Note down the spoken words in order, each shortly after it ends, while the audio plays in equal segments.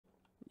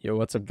Yo,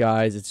 what's up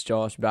guys, it's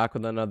Josh back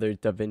with another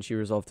DaVinci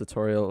Resolve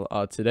tutorial.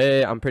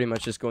 Today I'm pretty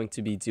much just going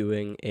to be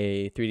doing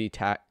a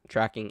 3D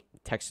tracking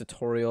text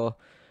tutorial.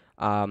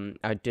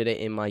 I did it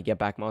in my Get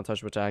Back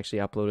montage, which I actually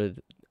uploaded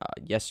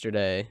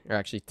yesterday, or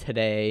actually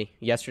today.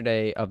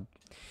 Yesterday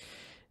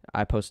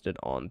I posted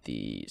on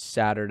the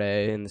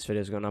Saturday, and this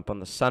video is going up on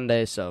the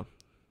Sunday, so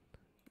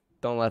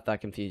don't let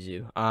that confuse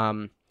you.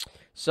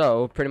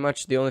 So pretty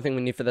much the only thing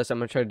we need for this, I'm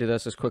going to try to do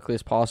this as quickly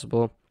as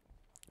possible.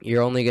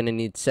 You're only going to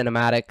need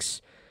cinematics,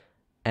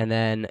 and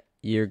then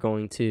you're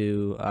going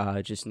to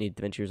just need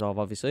DaVinci Resolve,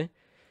 obviously.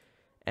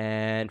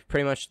 And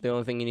pretty much the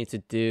only thing you need to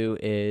do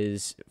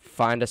is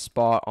find a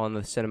spot on the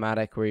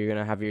cinematic where you're going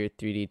to have your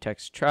 3D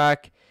text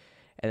track,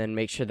 and then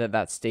make sure that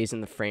that stays in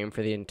the frame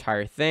for the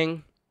entire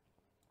thing,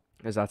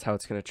 because that's how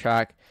it's going to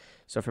track.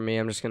 So for me,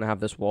 I'm just going to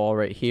have this wall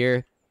right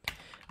here.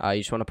 You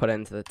just want to put it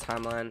into the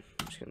timeline.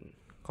 I'm just going to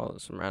call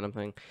it some random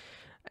thing.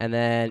 And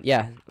then,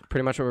 yeah,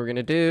 pretty much what we're going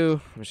to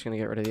do, I'm just going to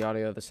get rid of the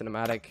audio of the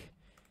cinematic.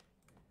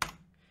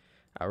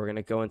 We're going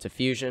to go into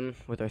Fusion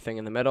with our thing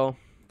in the middle,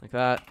 like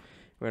that.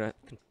 We're going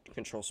to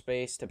control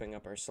space to bring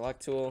up our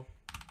select tool.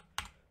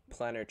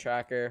 Planner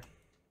tracker,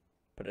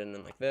 put it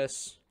in like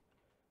this.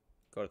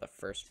 Go to the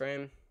first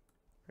frame,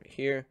 right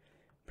here.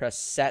 Press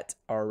set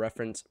our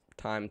reference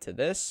time to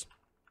this.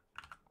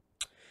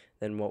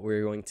 Then what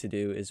we're going to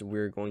do is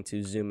we're going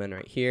to zoom in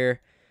right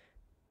here.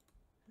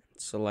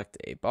 Select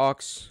a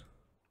box.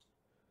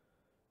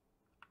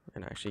 We're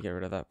going to actually get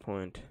rid of that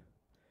point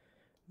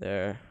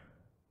there.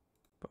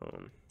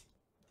 Boom.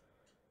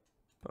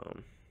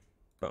 Boom.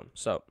 Boom.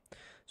 So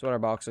what our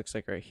box looks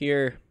like right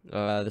here.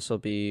 This will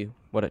be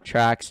what it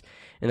tracks.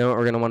 And then what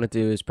we're going to want to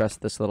do is press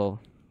this little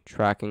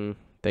tracking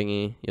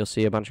thingy. You'll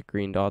see a bunch of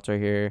green dots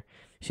right here.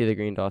 You see the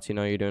green dots, you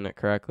know you're doing it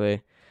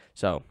correctly.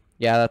 So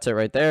yeah, that's it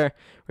right there.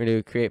 We're going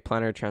to create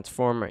planner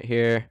transform right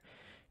here.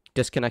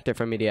 Disconnect it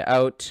from media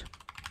out.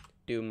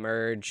 Do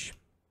merge.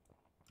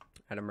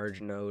 Add a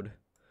merge node.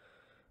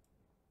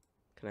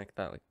 Connect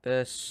that like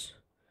this.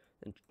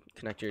 And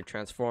connect your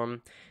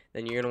transform.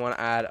 Then you're going to want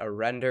to add a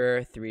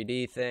render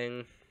 3D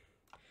thing.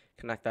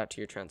 Connect that to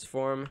your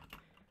transform.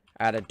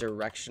 Add a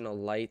directional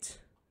light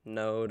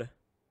node.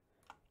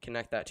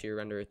 Connect that to your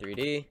render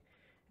 3D.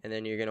 And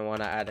then you're going to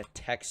want to add a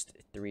text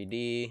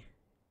 3D,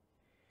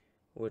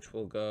 which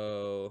will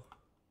go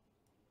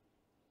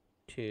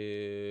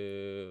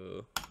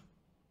to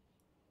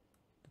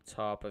the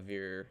top of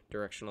your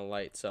directional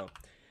light. So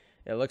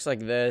it looks like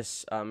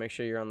this. Make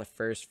sure you're on the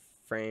first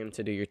frame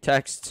to do your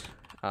text.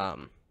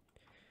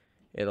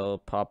 It'll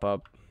pop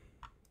up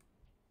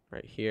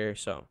right here.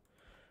 So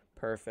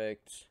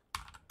perfect.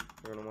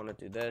 We're gonna want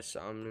to do this.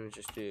 I'm gonna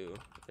just do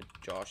a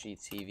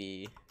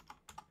joshyytv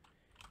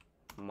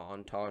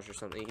montage or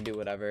something. You can do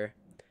whatever,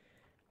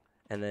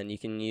 and then you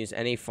can use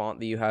any font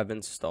that you have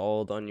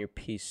installed on your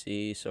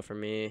PC. So for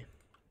me,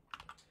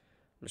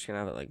 I'm just gonna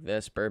have it like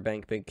this: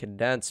 Burbank Big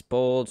Condensed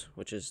Bold,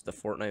 which is the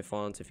Fortnite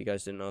font. If you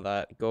guys didn't know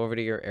that, go over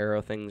to your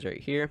arrow things right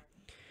here,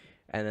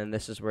 and then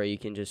this is where you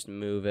can just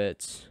move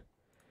it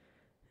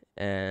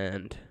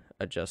and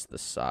adjust the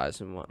size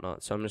and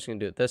whatnot. So I'm just gonna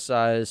do it this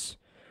size.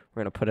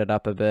 We're gonna put it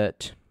up a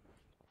bit,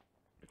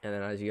 and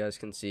then as you guys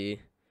can see,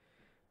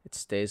 it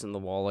stays in the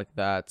wall like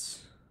that.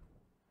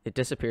 It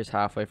disappears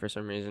halfway for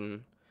some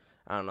reason.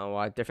 I don't know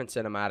why. Different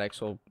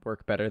cinematics will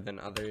work better than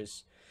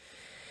others,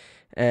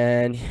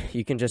 and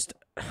you can just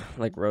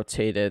like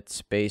rotate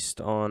it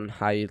based on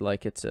how you'd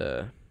like it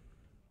to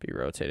be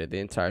rotated the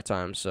entire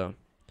time. So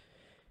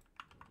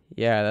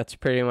yeah, that's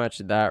pretty much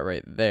that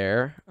right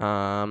there.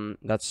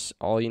 That's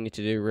all you need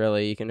to do,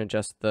 really. You can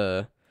adjust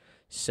the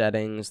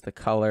settings, the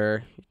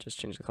color. You just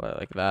change the color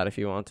like that if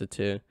you wanted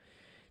to. It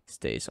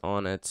stays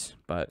on it.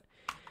 But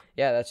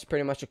yeah, that's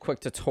pretty much a quick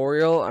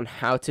tutorial on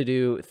how to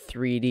do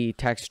 3D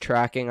text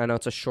tracking. I know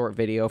it's a short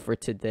video for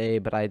today,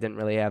 but I didn't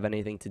really have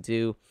anything to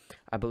do.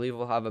 I believe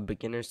we'll have a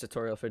beginner's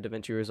tutorial for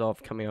DaVinci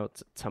Resolve coming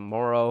out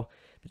tomorrow,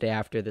 the day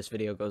after this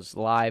video goes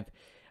live.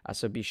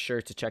 So be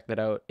sure to check that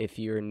out if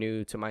you're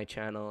new to my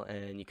channel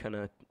and you kind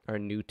of are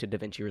new to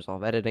DaVinci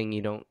Resolve editing.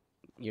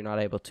 You're not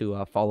able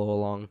to follow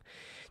along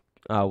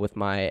with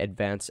my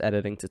advanced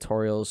editing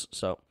tutorials.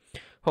 So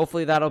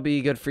hopefully that'll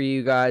be good for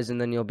you guys, and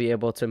then you'll be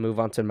able to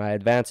move on to my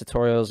advanced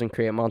tutorials and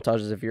create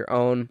montages of your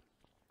own.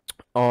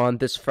 On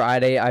this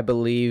Friday, I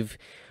believe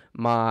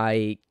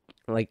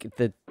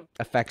the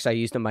effects I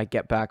used in my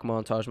Get Back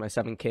montage, my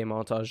 7K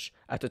montage,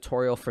 a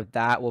tutorial for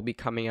that will be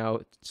coming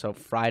out. So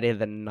Friday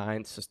the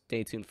 9th, so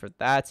stay tuned for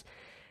that.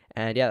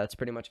 And yeah, that's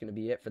pretty much going to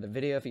be it for the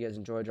video. If you guys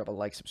enjoyed, drop a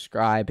like,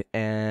 subscribe,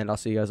 and I'll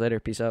see you guys later.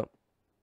 Peace out.